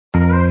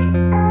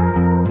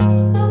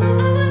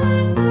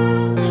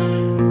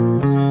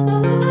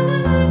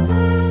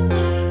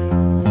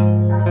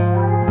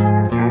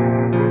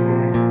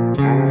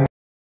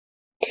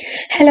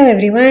Hello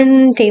every one,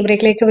 tea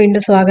ബ്രേക്കിലേക്ക്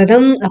വീണ്ടും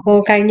സ്വാഗതം. അപ്പോൾ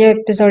കഴിഞ്ഞ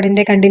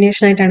എപ്പിസോഡിന്റെ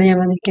കണ്ടിന്യൂഷൻ ആയിട്ടാണ് ഞാൻ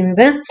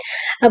വന്നിരിക്കുന്നത്.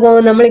 അപ്പോൾ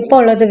നമ്മളിപ്പോൾ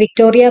ഉള്ളത്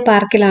വിക്ടോറിയ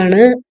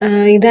പാർക്കിലാണ്.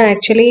 ഇത്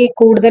ആക്ച്വലി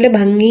കൂടുതൽ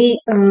ഭംഗി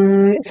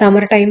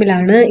സമ്മർ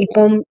ടൈമിലാണ്.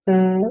 ഇപ്പം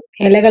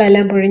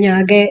ഇലകളെല്ലാം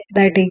പൊഴിഞ്ഞാകെ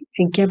ഇതായിട്ട്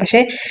ഇരിക്കുക.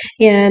 പക്ഷേ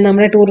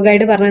നമ്മുടെ ടൂർ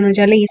ഗൈഡ് പറഞ്ഞതെന്ന്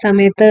വെച്ചാൽ ഈ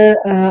സമയത്ത്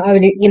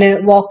അവർ ഇങ്ങനെ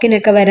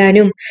വാക്കിനൊക്കെ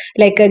വരാനും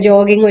ലൈക്ക്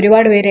ജോഗിങ്,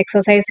 ഒരുപാട് പേര്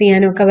എക്സസൈസ്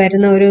ചെയ്യാനും ഒക്കെ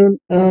വരുന്ന ഒരു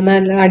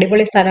നല്ല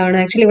അടിപൊളി സ്ഥലമാണ്.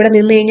 ആക്ച്വലി ഇവിടെ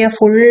നിന്ന് കഴിഞ്ഞാൽ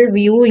ഫുൾ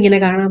വ്യൂ ഇങ്ങനെ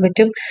കാണാൻ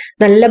പറ്റും.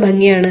 നല്ല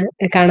ഭംഗിയാണ്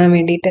കാണാൻ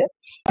വേണ്ടിയിട്ട്.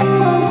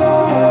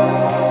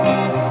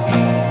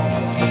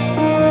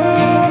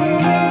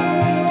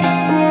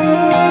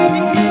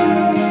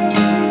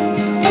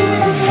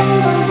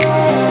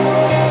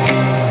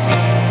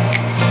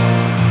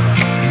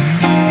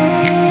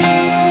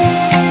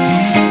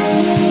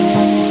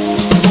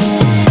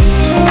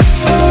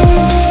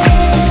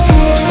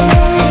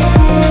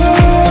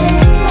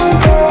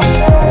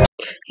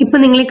 ഇപ്പൊ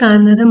നിങ്ങൾ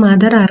കാണുന്നത്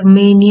മദർ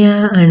അർമേനിയ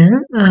ആണ്.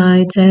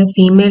 It's A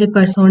female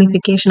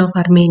personification of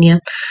Armenia.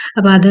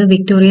 അപ്പൊ അത്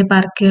വിക്ടോറിയ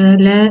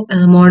പാർക്കിലെ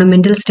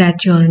മോണുമെന്റൽ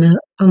സ്റ്റാച്ചു ആണ്.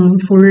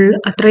 ഫുൾ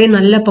അത്രയും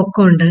നല്ല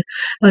പൊക്കമുണ്ട്.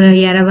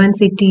 യെരവാൻ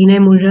സിറ്റീനെ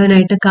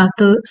മുഴുവനായിട്ട്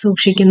കാത്തു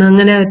സൂക്ഷിക്കുന്ന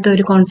അങ്ങനത്തെ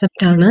ഒരു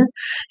കോൺസെപ്റ്റ് ആണ്.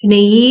 പിന്നെ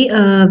ഈ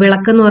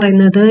വിളക്കെന്ന്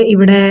പറയുന്നത്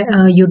ഇവിടെ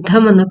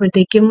യുദ്ധം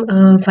വന്നപ്പോഴത്തേക്കും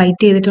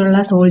ഫൈറ്റ്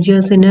ചെയ്തിട്ടുള്ള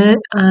സോൾജേഴ്സിന്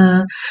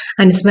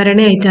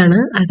അനുസ്മരണയായിട്ടാണ്.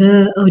 അത്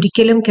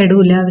ഒരിക്കലും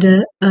കെടൂല. അവര്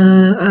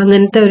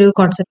അങ്ങനത്തെ ഒരു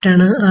കോൺസെപ്റ്റ്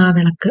ആണ് ആ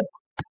വിളക്ക്.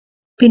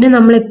 പിന്നെ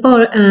നമ്മളിപ്പോൾ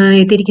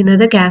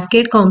എത്തിയിരിക്കുന്നത്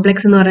കാസ്കേഡ്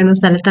കോംപ്ലക്സ് എന്ന് പറയുന്ന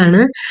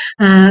സ്ഥലത്താണ്.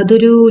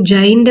 അതൊരു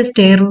ജൈന്റ്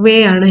സ്റ്റെയർവേ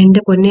ആണ്.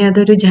 എൻ്റെ പൊന്നെ,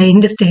 അതൊരു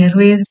ജൈന്റ്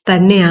സ്റ്റെയർവേ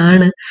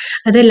തന്നെയാണ്.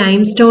 അത്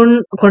ലൈം സ്റ്റോൺ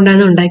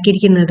കൊണ്ടാണ്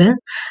ഉണ്ടാക്കിയിരിക്കുന്നത്.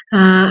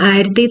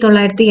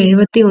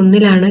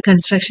 1971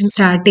 കൺസ്ട്രക്ഷൻ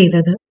സ്റ്റാർട്ട്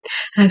ചെയ്തത്.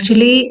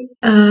 ആക്ച്വലി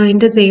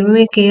എൻ്റെ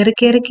ദൈവമേ,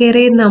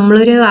 കയറി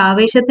നമ്മളൊരു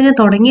ആവേശത്തിന്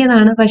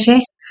തുടങ്ങിയതാണ്. പക്ഷെ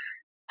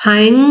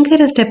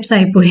ഭയങ്കര സ്റ്റെപ്സ്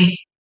ആയിപ്പോയി.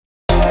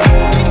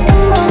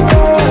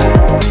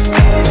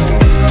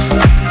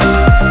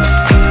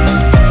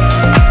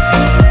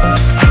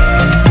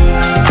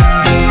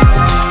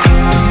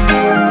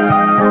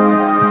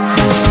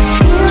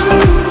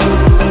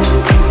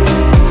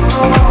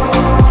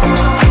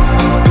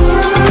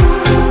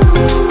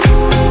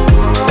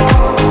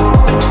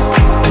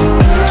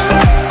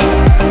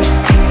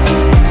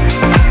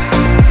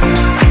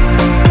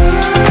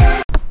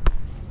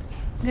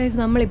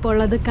 നമ്മളിപ്പോൾ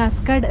ഉള്ളത്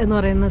കാസ്കാഡ് എന്ന്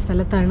പറയുന്ന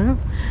സ്ഥലത്താണ്.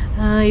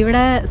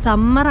 ഇവിടെ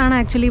സമ്മറാണ്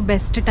ആക്ച്വലി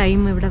ബെസ്റ്റ് ടൈം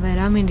ഇവിടെ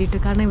വരാൻ വേണ്ടിയിട്ട്.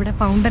 കാരണം ഇവിടെ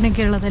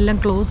ഫൗണ്ടനൊക്കെ ഉള്ളതെല്ലാം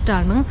ക്ലോസ്ഡ്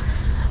ആണ്.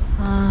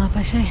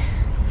 പക്ഷേ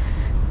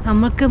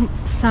നമുക്ക്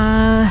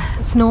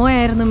സ്നോ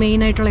ആയിരുന്നു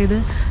മെയിനായിട്ടുള്ള ഇത്.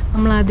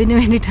 നമ്മൾ അതിന്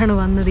വേണ്ടിയിട്ടാണ്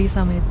വന്നത് ഈ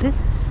സമയത്ത്.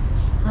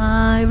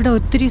 ഇവിടെ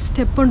ഒത്തിരി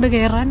സ്റ്റെപ്പുണ്ട്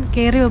കയറാൻ.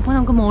 കയറിയപ്പോൾ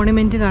നമുക്ക്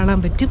മോണുമെൻറ്റ്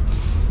കാണാൻ പറ്റും.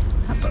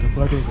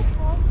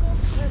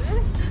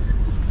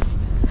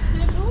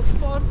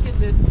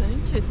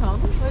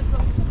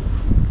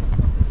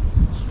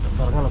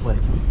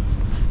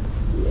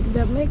 എൻ്റെ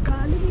അമ്മയെ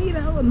കാല്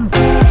നീരാവുന്നു.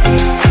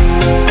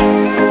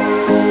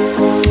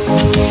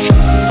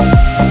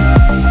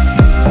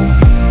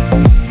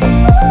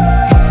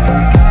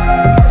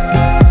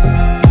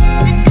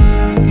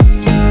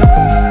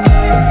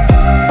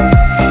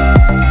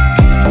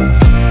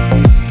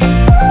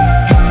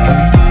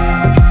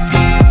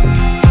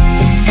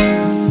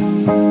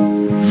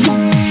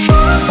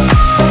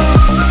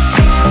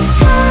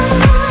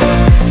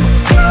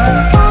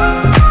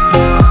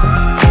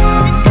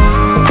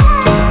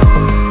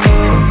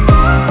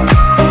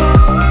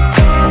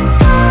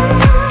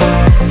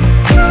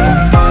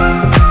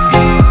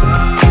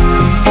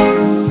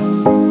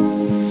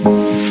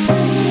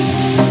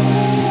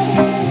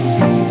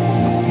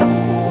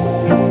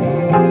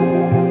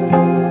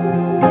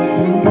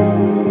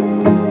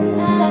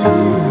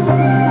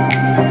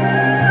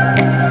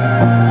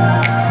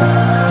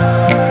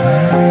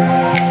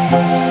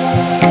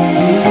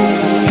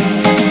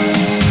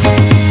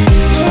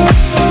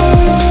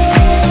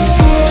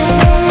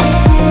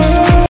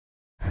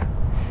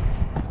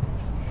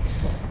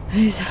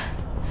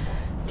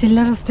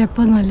 ചില്ലറ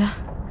സ്റ്റെപ്പൊന്നുമല്ല,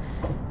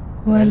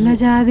 വല്ല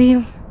ജാതിയും.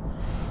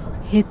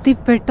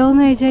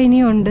 എത്തിപ്പെട്ടോന്ന് ചോദിച്ചാൽ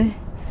ഇനിയുണ്ട്.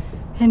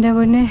 എൻ്റെ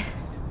പൊന്നെ,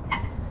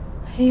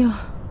 അയ്യോ.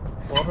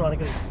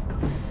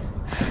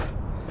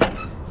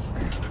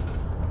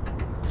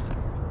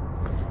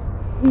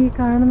 ഈ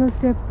കാണുന്ന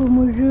സ്റ്റെപ്പ്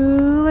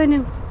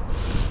മുഴുവനും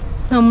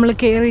നമ്മൾ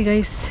കയറി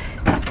ഗൈസ്.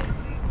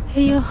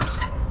 അയ്യോ,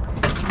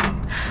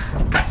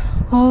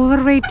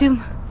 ഓവർ വെയ്റ്റും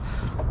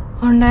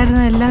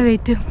ഉണ്ടായിരുന്ന എല്ലാ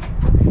വെയ്റ്റും.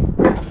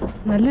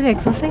 നല്ലൊരു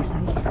എക്സസൈസായി.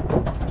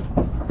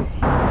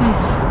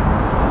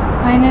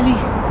 Finally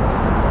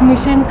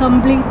mission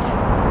complete.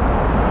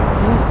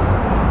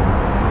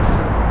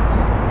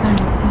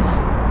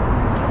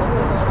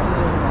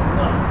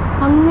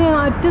 അങ്ങ്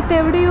അറ്റത്ത്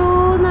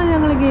എവിടെയോന്നാണ്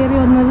ഞങ്ങൾ കയറി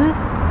വന്നത്.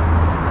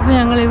 അപ്പോൾ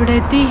ഞങ്ങൾ ഇവിടെ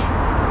എത്തി.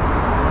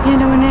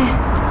 എൻ്റെ മുന്നേ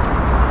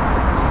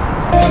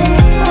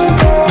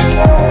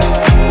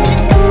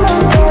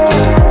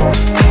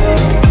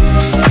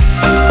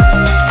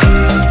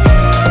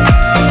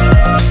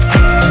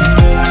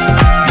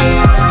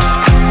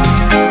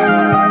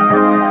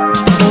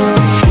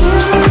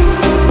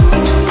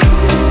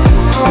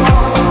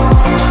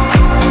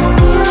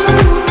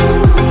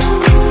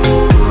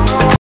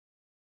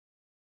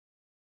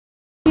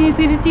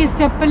തിരിച്ച് ഈ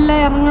സ്റ്റെപ്പെല്ലാം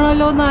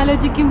ഇറങ്ങണമല്ലോ എന്ന്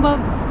ആലോചിക്കുമ്പം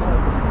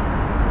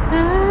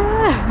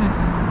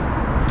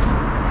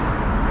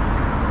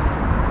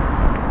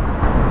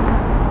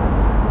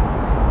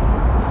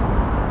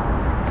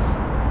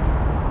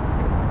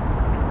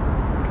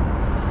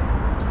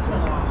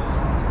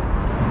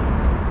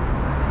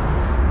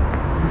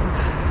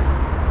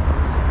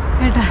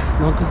കേട്ടാ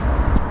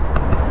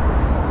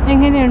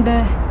എങ്ങനെയുണ്ട്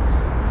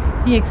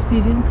ഈ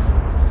എക്സ്പീരിയൻസ്?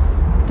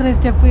 ഇത്ര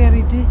സ്റ്റെപ്പ്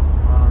കയറിയിട്ട്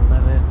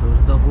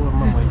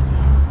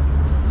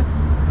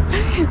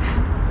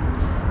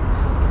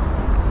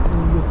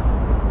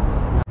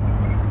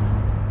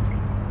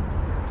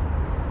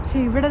പക്ഷെ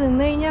ഇവിടെ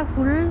നിന്ന് കഴിഞ്ഞാൽ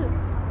ഫുൾ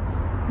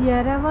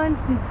യെരവാൻ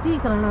സിറ്റി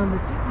കാണാൻ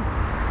പറ്റും.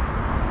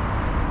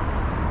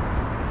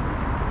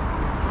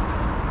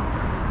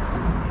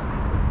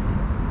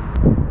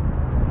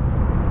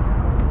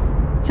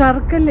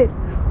 ചർക്കല്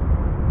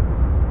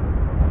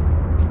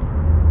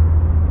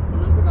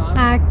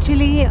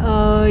ആക്ച്വലി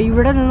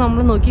ഇവിടെ നിന്ന്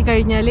നമ്മൾ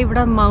നോക്കിക്കഴിഞ്ഞാൽ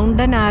ഇവിടെ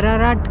മൗണ്ടൻ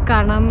ആരാറാട്ട്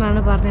കാണാം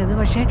എന്നാണ് പറഞ്ഞത്.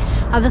 പക്ഷേ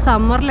അത്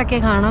സമ്മറിലൊക്കെ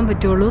കാണാൻ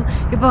പറ്റുള്ളൂ.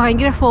 ഇപ്പോൾ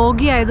ഭയങ്കര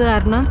ഫോഗി ആയത്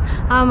കാരണം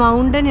ആ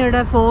മൗണ്ടൻ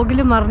ഇവിടെ ഫോഗിൽ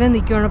മറിഞ്ഞ്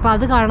നിൽക്കുകയാണ്. അപ്പോൾ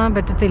അത് കാണാൻ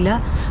പറ്റത്തില്ല.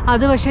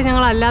 അത് പക്ഷേ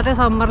ഞങ്ങൾ അല്ലാതെ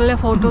സമ്മറിലെ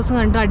ഫോട്ടോസും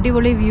കണ്ടു.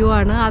 അടിപൊളി വ്യൂ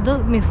ആണ്. അത്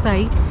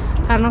മിസ്സായി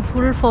കാരണം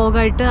ഫുൾ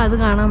ഫോഗായിട്ട് അത്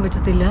കാണാൻ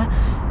പറ്റത്തില്ല.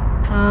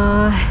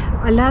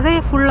 അല്ലാതെ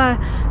ഫുൾ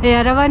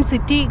യെരവാൻ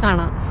സിറ്റി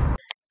കാണാം.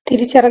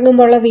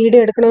 തിരിച്ചിറങ്ങുമ്പോൾ വീഡിയോ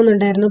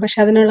എടുക്കണമെന്നുണ്ടായിരുന്നു, പക്ഷെ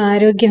അതിനുള്ള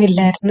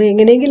ആരോഗ്യമില്ലായിരുന്നു.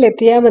 എങ്ങനെയെങ്കിലും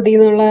എത്തിയാൽ മതി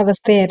എന്നുള്ള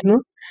അവസ്ഥയായിരുന്നു.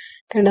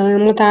 കണ്ടോ,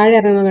 നമ്മൾ താഴെ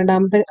ഇറങ്ങുമ്പോൾ കണ്ടോ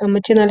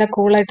അമ്മച്ചി നല്ല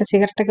കൂളായിട്ട്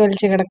സിഗരറ്റൊക്കെ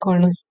വലിച്ച്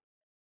കിടക്കുവാണ്.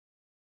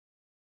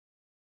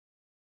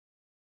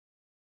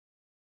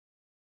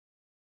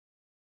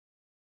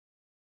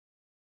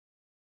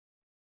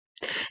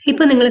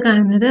 ഇപ്പൊ നിങ്ങൾ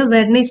കാണുന്നത്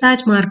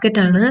വെർണിസാജ്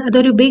മാർക്കറ്റ് ആണ്.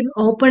 അതൊരു ബിഗ്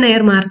ഓപ്പൺ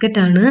എയർ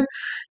മാർക്കറ്റ് ആണ്.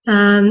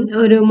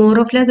 ഒരു മോർ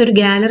ഓഫ് ലെസ് ഒരു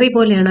ഗാലറി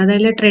പോലെയാണ്.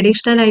 അതായത്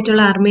ട്രഡീഷണൽ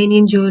ആയിട്ടുള്ള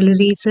അർമേനിയൻ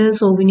ജ്വല്ലറീസ്,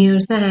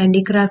 സോവിനിയേഴ്സ്,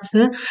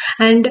 ഹാൻഡിക്രാഫ്റ്റ്സ്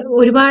ആൻഡ്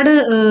ഒരുപാട്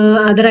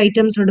അതർ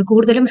ഐറ്റംസ് ഉണ്ട്.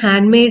 കൂടുതലും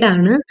ഹാൻഡ് മെയ്ഡ്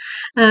ആണ്.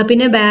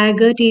 പിന്നെ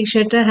ബാഗ്,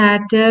 ടീഷർട്ട്,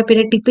 ഹാറ്റ്,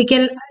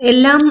 പിന്നെ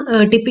എല്ലാം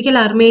ടിപ്പിക്കൽ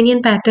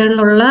അർമേനിയൻ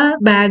പാറ്റേണിലുള്ള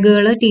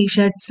ബാഗുകൾ,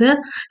 ടീഷർട്ട്സ്,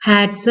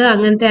 ഹാറ്റ്സ്,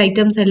 അങ്ങനത്തെ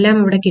ഐറ്റംസ് എല്ലാം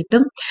ഇവിടെ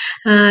കിട്ടും.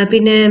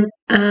 പിന്നെ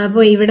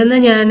അപ്പോൾ ഇവിടുന്ന്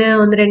ഞാൻ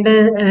ഒന്ന് രണ്ട്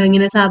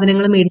ഇങ്ങനെ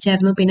സാധനങ്ങൾ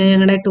മേടിച്ചായിരുന്നു. പിന്നെ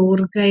ഞങ്ങളുടെ ടൂർ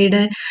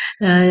ഗൈഡ്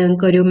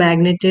ഞങ്ങൾക്കൊരു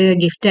മാഗ്നറ്റ്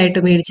ഗിഫ്റ്റ് ആയിട്ട്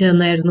മേടിച്ചു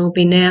തന്നായിരുന്നു.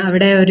 പിന്നെ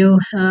അവിടെ ഒരു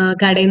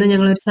കടയിൽ നിന്ന്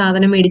ഞങ്ങളൊരു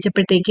സാധനം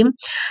മേടിച്ചപ്പോഴത്തേക്കും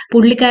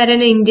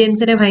പുള്ളിക്കാരന്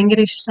ഇന്ത്യൻസിനെ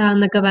ഭയങ്കര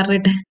ഇഷ്ടമാണെന്നൊക്കെ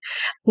പറഞ്ഞിട്ട്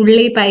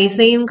പുള്ളി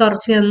പൈസയും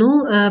കുറച്ച് തന്നു.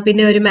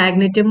 പിന്നെ ഒരു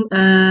മാഗ്നറ്റും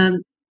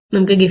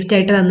നമുക്ക് ഗിഫ്റ്റ്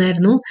ആയിട്ട്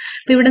തന്നായിരുന്നു.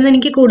 അപ്പൊ ഇവിടുന്ന്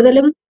എനിക്ക്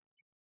കൂടുതലും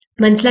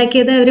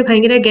മനസ്സിലാക്കിയത് ഒരു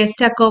ഭയങ്കര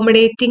ഗസ്റ്റ്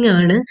അക്കോമഡേറ്റിംഗ്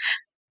ആണ്.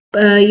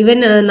 ഈവൻ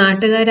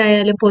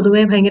നാട്ടുകാരായാലും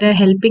പൊതുവെ ഭയങ്കര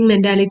ഹെൽപ്പിംഗ്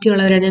മെന്റാലിറ്റി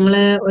ഉള്ളവരാണ്. ഞങ്ങൾ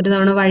ഒരു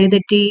തവണ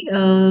വഴിതെറ്റി,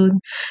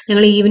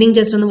 ഞങ്ങൾ ഈവനിങ്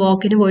ജസ്റ്റ് ഒന്ന്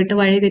വാക്കിന് പോയിട്ട്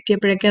വഴി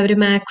തെറ്റിയപ്പോഴൊക്കെ അവർ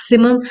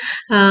മാക്സിമം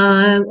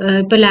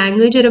ഇപ്പൊ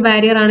ലാംഗ്വേജ് ഒരു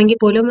ബാരിയർ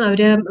ആണെങ്കിൽ പോലും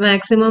അവർ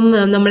മാക്സിമം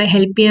നമ്മളെ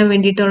ഹെൽപ്പ് ചെയ്യാൻ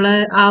വേണ്ടിയിട്ടുള്ള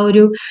ആ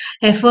ഒരു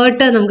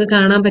എഫേർട്ട് നമുക്ക്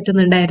കാണാൻ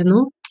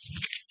പറ്റുന്നുണ്ടായിരുന്നു.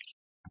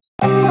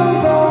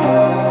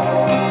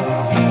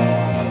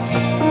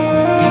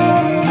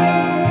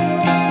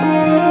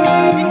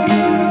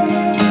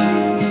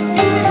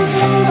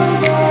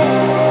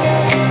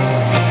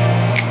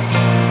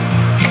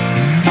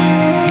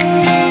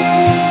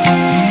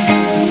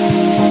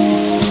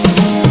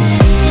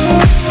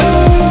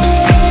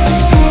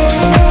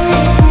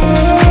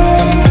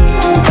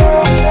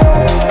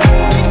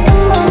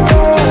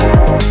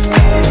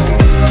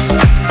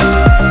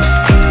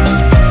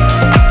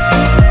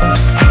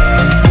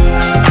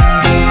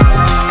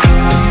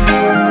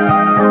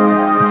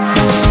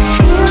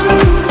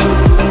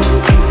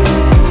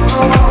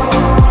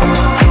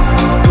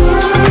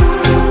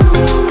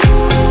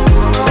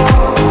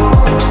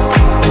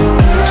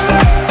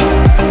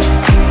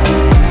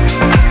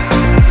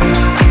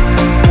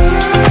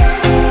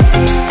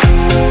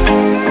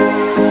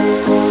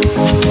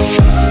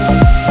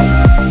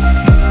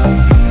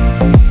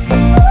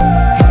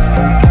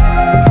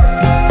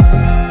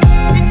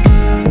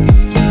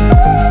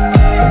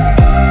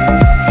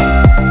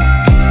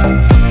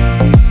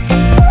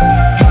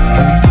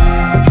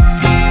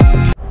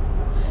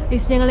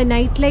 ഞങ്ങൾ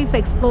നൈറ്റ് ലൈഫ്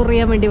എക്സ്പ്ലോർ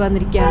ചെയ്യാൻ വേണ്ടി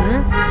വന്നിരിക്കുകയാണ്.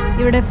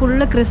 ഇവിടെ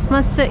ഫുള്ള്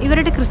ക്രിസ്മസ്,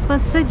 ഇവരുടെ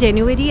ക്രിസ്മസ്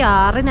ജനുവരി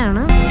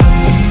 6-നാണ്.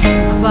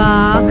 അപ്പോൾ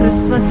ആ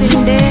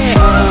ക്രിസ്മസിൻ്റെ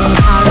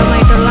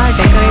ഭാഗമായിട്ടുള്ള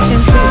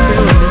ഡെക്കറേഷൻസ്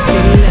ഇപ്പോഴും ഉണ്ട്.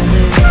 സ്റ്റിൽ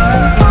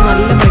അത്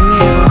നല്ല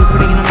ഭംഗിയാണ്.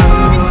 ഇവിടെ ഇങ്ങനെ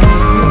നടന്നു പോകാൻ.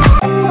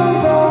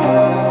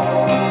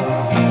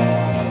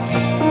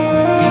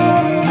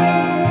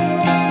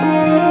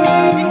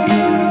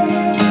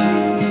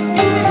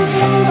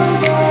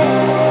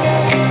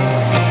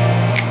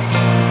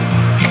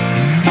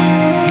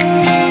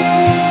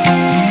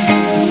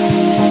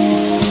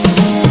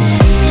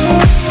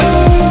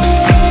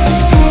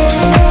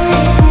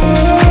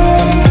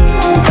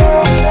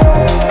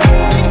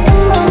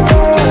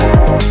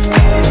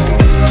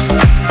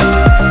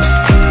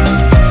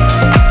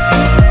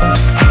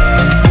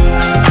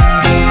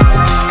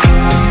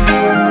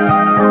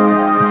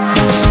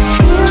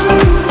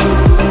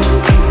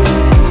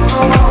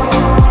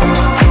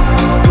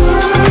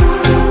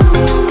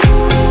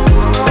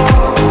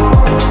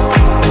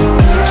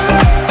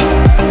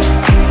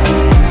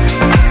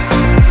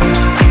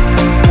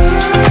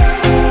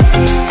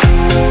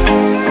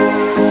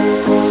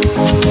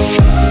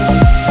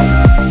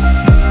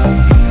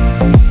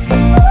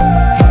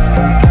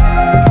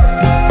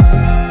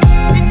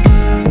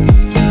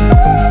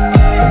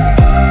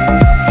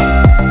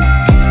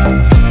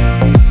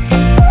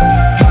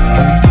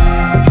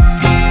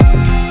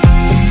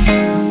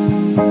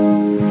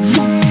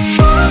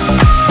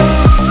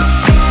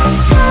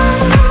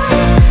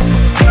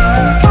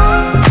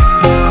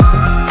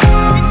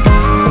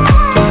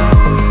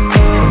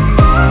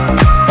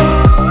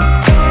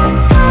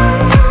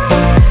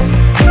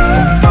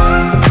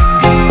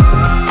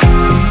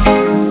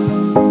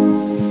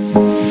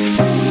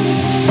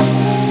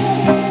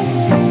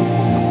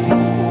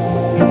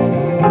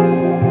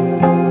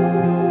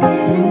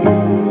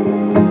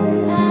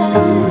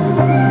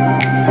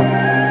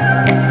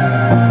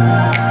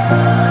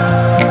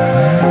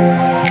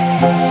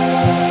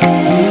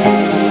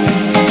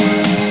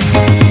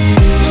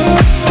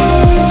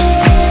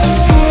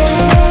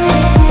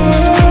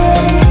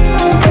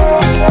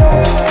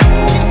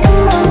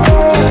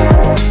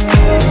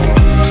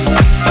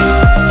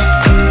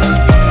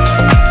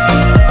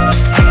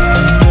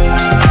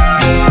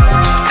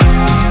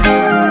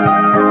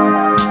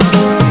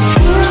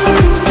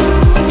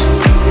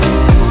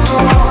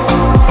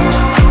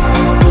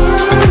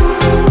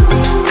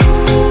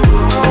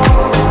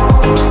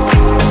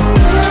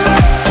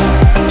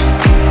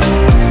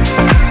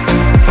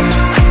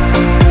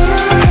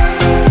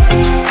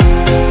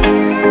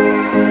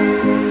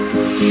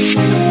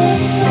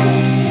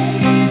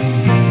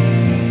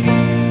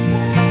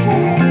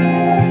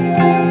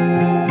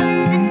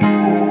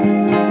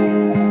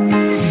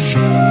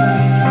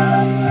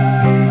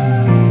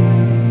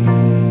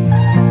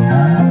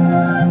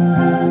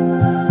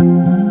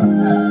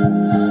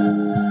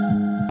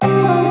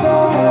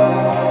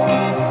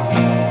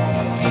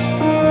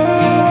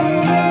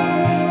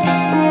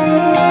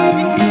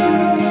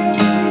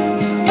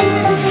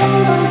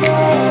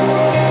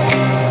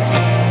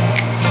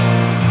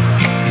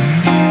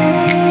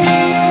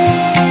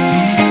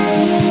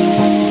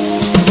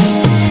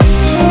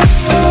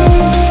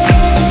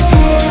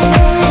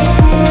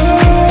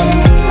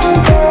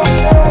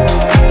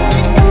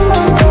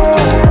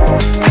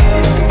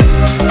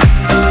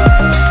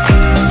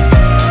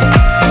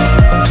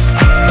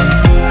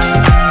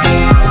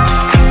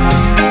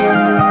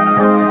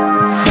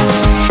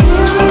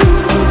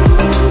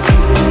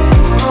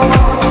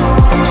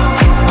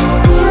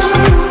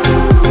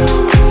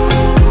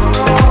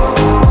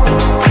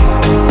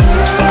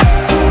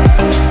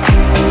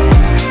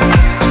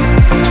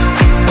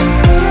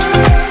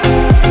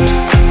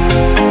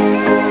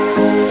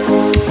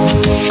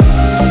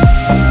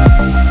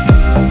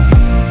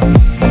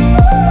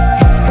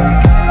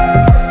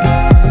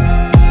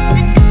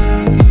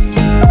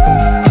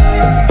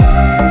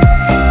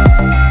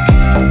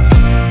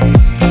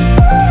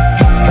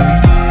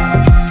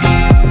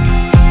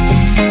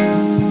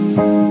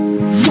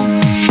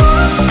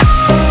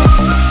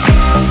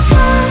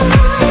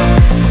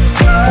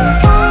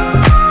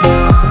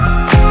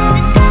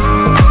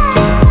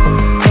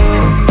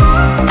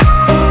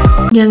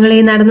 ഞങ്ങൾ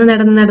ഈ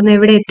നടന്ന്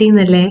എവിടെ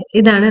എത്തിയെന്നല്ലേ,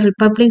 ഇതാണ്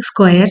റിപ്പബ്ലിക്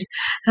സ്ക്വയർ.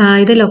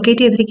 ഇത്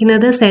ലൊക്കേറ്റ്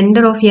ചെയ്തിരിക്കുന്നത്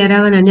സെന്റർ ഓഫ്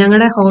യരാവൻ ആണ്.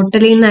 ഞങ്ങളുടെ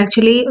ഹോട്ടലിൽ നിന്ന്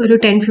ആക്ച്വലി ഒരു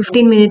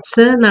 10-15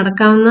 മിനിറ്റ്സ്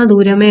നടക്കാവുന്ന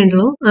ദൂരമേ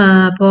ഉള്ളൂ.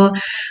 അപ്പോൾ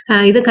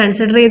ഇത്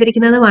കൺസിഡർ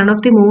ചെയ്തിരിക്കുന്നത് one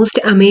of the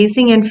most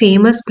amazing and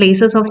famous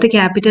places of the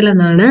capital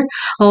എന്നാണ്.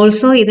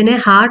 ഓൾസോ ഇതിനെ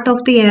ഹാർട്ട്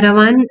ഓഫ് ദി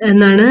യരാവാൻ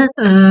എന്നാണ്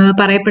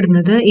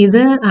പറയപ്പെടുന്നത്.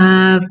 ഇത്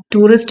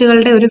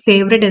ടൂറിസ്റ്റുകളുടെ ഒരു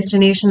ഫേവറേറ്റ്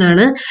ഡെസ്റ്റിനേഷൻ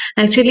ആണ്.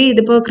 ആക്ച്വലി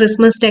ഇതിപ്പോ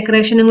ക്രിസ്മസ്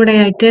ഡെക്കറേഷനും കൂടെ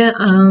ആയിട്ട്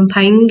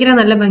ഭയങ്കര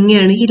നല്ല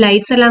ഭംഗിയാണ്. ഈ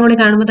ലൈറ്റ്സ് എല്ലാം കൂടി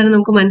കാണുമ്പോൾ തന്നെ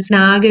നമുക്ക്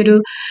മനസ്സിനാകെ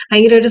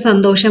ഭയങ്കര ഒരു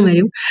സന്തോഷം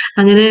വരും.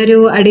 അങ്ങനെ ഒരു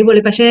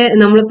അടിപൊളി. പക്ഷെ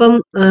നമ്മളിപ്പം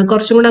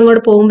കുറച്ചും കൂടെ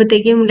അങ്ങോട്ട്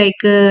പോകുമ്പോഴത്തേക്കും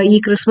ലൈക്ക് ഈ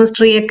ക്രിസ്മസ്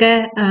ട്രീ ഒക്കെ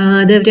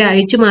അത് അവര്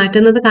അഴിച്ചു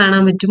മാറ്റുന്നത്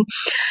കാണാൻ പറ്റും.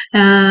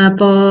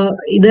 അപ്പോ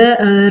ഇത്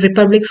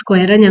റിപ്പബ്ലിക്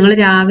സ്ക്വയർ. ഞങ്ങൾ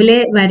രാവിലെ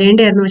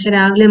വരേണ്ടായിരുന്നു, പക്ഷെ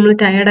രാവിലെ നമ്മൾ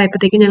ടയേർഡ്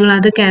ആയപ്പോഴത്തേക്കും ഞങ്ങൾ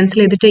അത്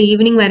ക്യാൻസൽ ചെയ്തിട്ട്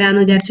ഈവനിങ്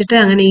വരാമെന്ന് വിചാരിച്ചിട്ട്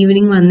അങ്ങനെ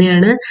ഈവനിങ്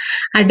വന്നതാണ്.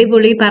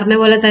 അടിപൊളി. പറഞ്ഞ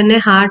പോലെ തന്നെ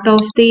ഹാർട്ട്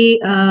ഓഫ് ദി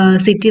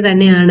സിറ്റി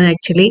തന്നെയാണ്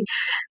ആക്ച്വലി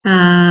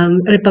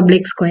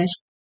റിപ്പബ്ലിക് സ്ക്വയർ.